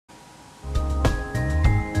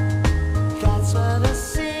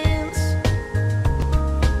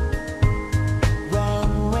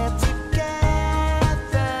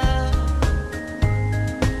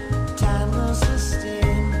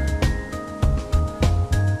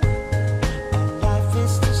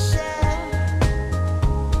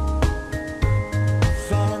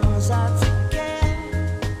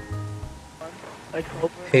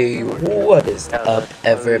Hey, what is up,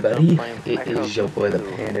 everybody? It is your boy the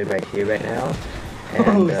Panda right here, right now,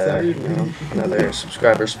 and another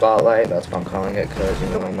subscriber spotlight. That's what I'm calling it, because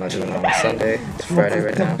I'm not doing it on Sunday. It's Friday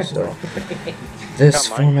right now, so this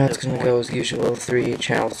format's gonna go as usual: 3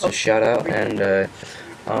 channels to shout out, and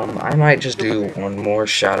I might just do one more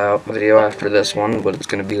shout out video after this one, but it's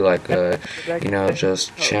gonna be like,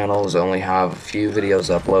 just channels only have a few videos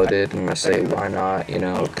uploaded, and I say why not,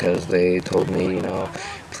 because they told me,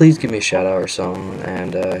 please give me a shout out or something,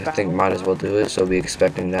 and I think might as well do it, so I'll be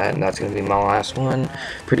expecting that, and that's gonna be my last one,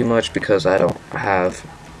 pretty much because I don't have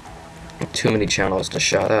too many channels to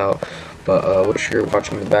shout out. But what you're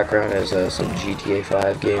watching in the background is some GTA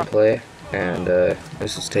 5 gameplay, and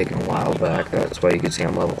this is taking a while back. That's why you can see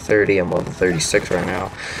I'm level 30. I'm level 36 right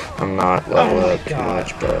now. I'm not level up too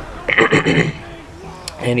much, but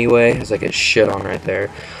anyway, as I get shit on right there,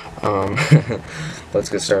 let's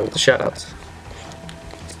get started with the shoutouts.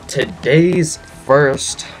 Today's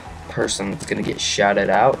first person that's gonna get shouted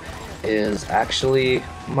out is actually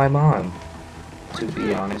my mom. To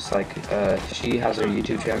be honest, like, she has her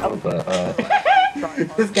YouTube channel, but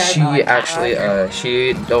she actually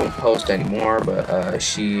she don't post anymore, but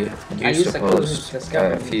she used to post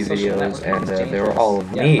a few videos, and they were all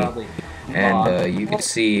of me, and you could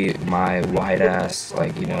see my white ass,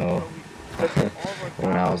 like,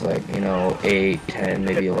 when I was like, 8, 10,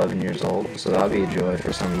 maybe 11 years old. So that'll be a joy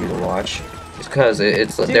for some of you to watch. Just because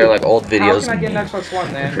they're like old videos and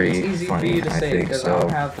pretty funny, I think. So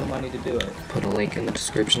put a link in the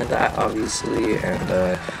description of that, obviously.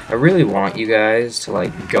 And I really want you guys to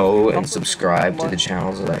like go and subscribe to the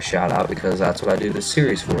channels that I shout out, because that's what I do this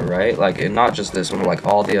series for, right? Like, and not just this one, but like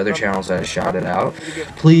all the other channels that I shouted out.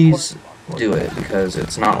 Please do it, because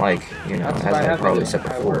it's not like, as I probably said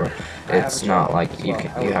before, it's not like you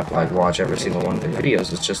have to like watch every single one of their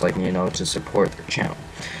videos. It's just like, to support their channel.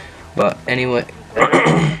 But anyway,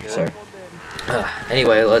 sorry.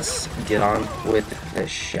 Anyway, let's get on with the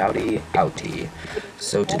shouty outie.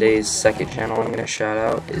 So today's second channel I'm gonna shout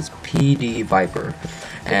out is PD Viper,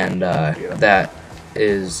 and that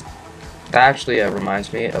actually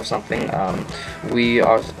reminds me of something.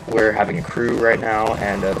 We're having a crew right now,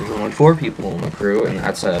 and there's only 4 people in the crew, and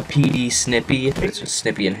that's PD Snippy, it's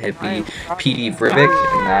Snippy and Hippie, PD Vribik,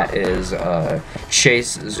 and that is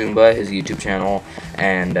Chase Zumba, his YouTube channel,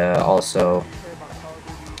 and also,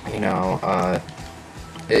 he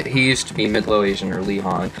used to be Mid-Low Asian or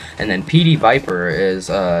Lehan, and then PD Viper is,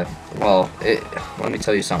 let me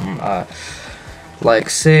tell you something.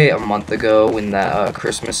 Like, say a month ago when that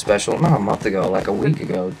Christmas special, not a month ago, like a week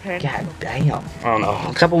ago, god damn, I don't know,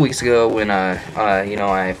 a couple weeks ago when, I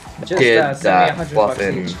did that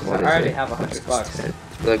fluffin', what is it,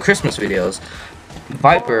 the Christmas videos,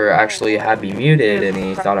 Viper actually had me muted, and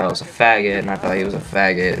he thought I was a faggot, and I thought he was a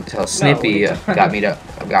faggot, until Snippy got him to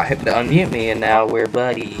unmute me, and now we're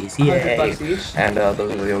buddies, yay. And those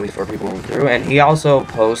are the only 4 people in the crew. And he also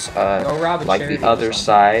posts like the other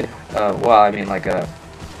side,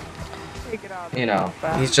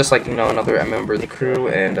 he's just like, another member of the crew,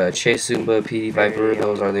 and Chase Zumba, PD Viper,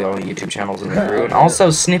 those are the only YouTube channels in the crew, and also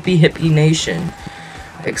Snippy Hippie Nation,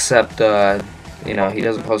 except he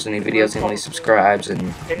doesn't post any videos, he only subscribes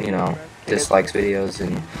and, dislikes videos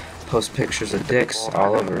and posts pictures of dicks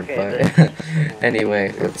all over. But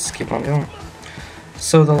anyway, let's keep on going.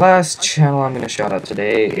 So the last channel I'm going to shout out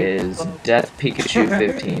today is Death Pikachu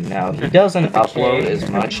 15. Now, he doesn't upload as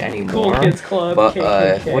much anymore, but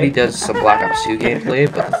what he does is some Black Ops 2 gameplay.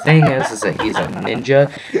 But the thing is that he's a ninja,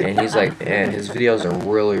 and his videos are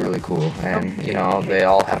really, really cool. And, they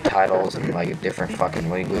all have titles in like a different fucking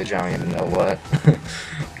language, I don't even know what.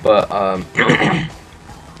 But,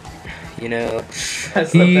 he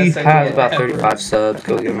has about 35 subs.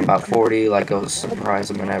 Go give him about 40. Like, go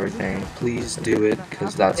surprise him and everything. Please do it,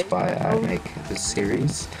 because that's why I make this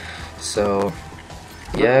series. So,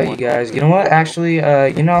 yeah, you guys. You know what? Actually,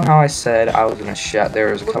 you know how I said I was gonna shout?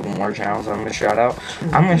 There was a couple more channels I'm gonna shout out.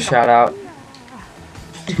 I'm gonna shout out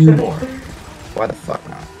 2 more. Why the fuck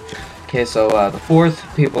not? Okay, so the fourth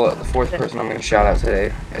person I'm gonna shout out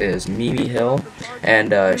today is Mimi Hill,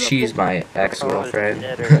 and she's my ex-girlfriend.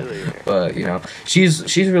 But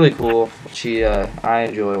she's really cool. I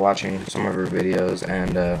enjoy watching some of her videos,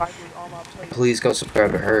 and please go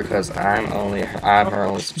subscribe to her, because I'm her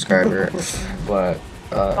only subscriber. But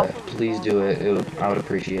please do it. I would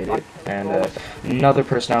appreciate it. And another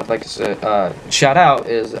person I would like to shout out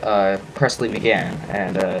is Presley McGann,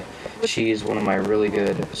 and she's one of my really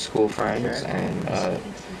good school friends, and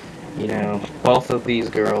You know, both of these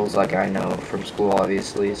girls, like, I know from school,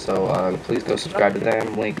 obviously. So please go subscribe to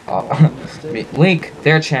them. Link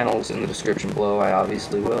their channels in the description below. I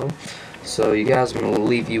obviously will. So you guys, I'm gonna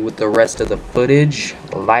leave you with the rest of the footage.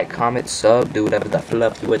 Like, comment, sub, do whatever the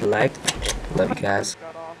fluff you would like. Love you guys.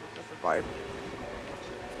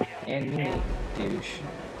 And me, douche.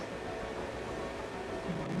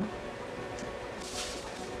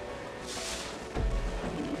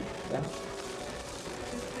 Yeah.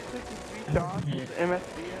 Shots,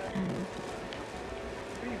 MSDS.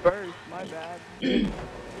 3 bursts, my bad.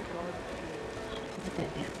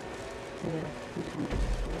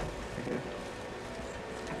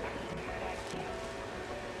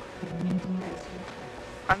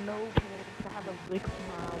 I know pigs have a lick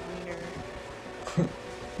my wiener.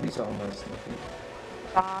 These are almost sniffy.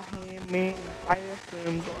 Saw him in fire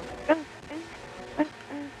film going.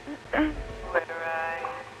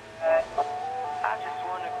 I just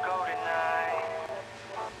wanna go tonight.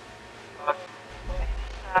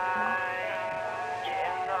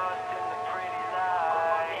 Getting lost in the pretty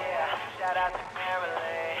light. Yeah. Shout out to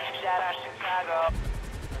Maryland. Shout out Chicago.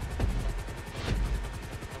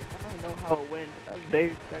 I don't know how it went. That's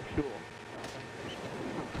very sexual.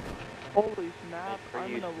 Holy snap!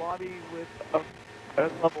 I'm in a lobby with a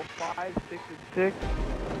level 5, 6, and 6,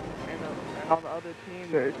 and on the other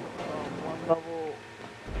team there's one level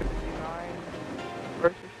 59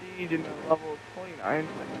 versus siege and a level 29.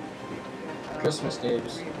 Christmas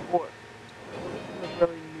games. 3 and 4. This is a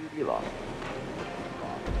really newbie loss.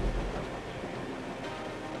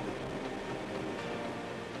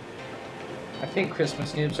 I think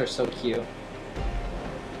Christmas games are so cute.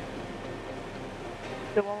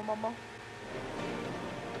 Still on, mama?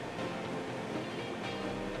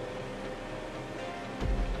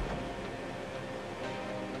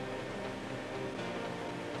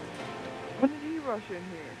 When did he rush in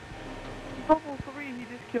here? He's level 3, he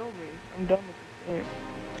just killed me. I'm done with this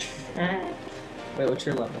game. Wait, what's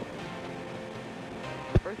your level?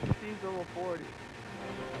 First receives level 40.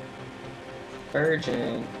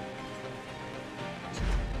 Virgin.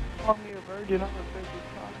 Call me a virgin, I'm a virgin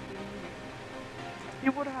costume.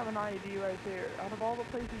 You would have an ID right there. Out of all the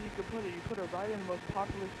places you could put it, you put it right in the most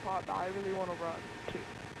popular spot that I really want to run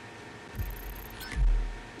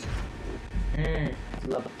to.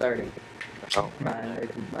 Level 30. Oh. My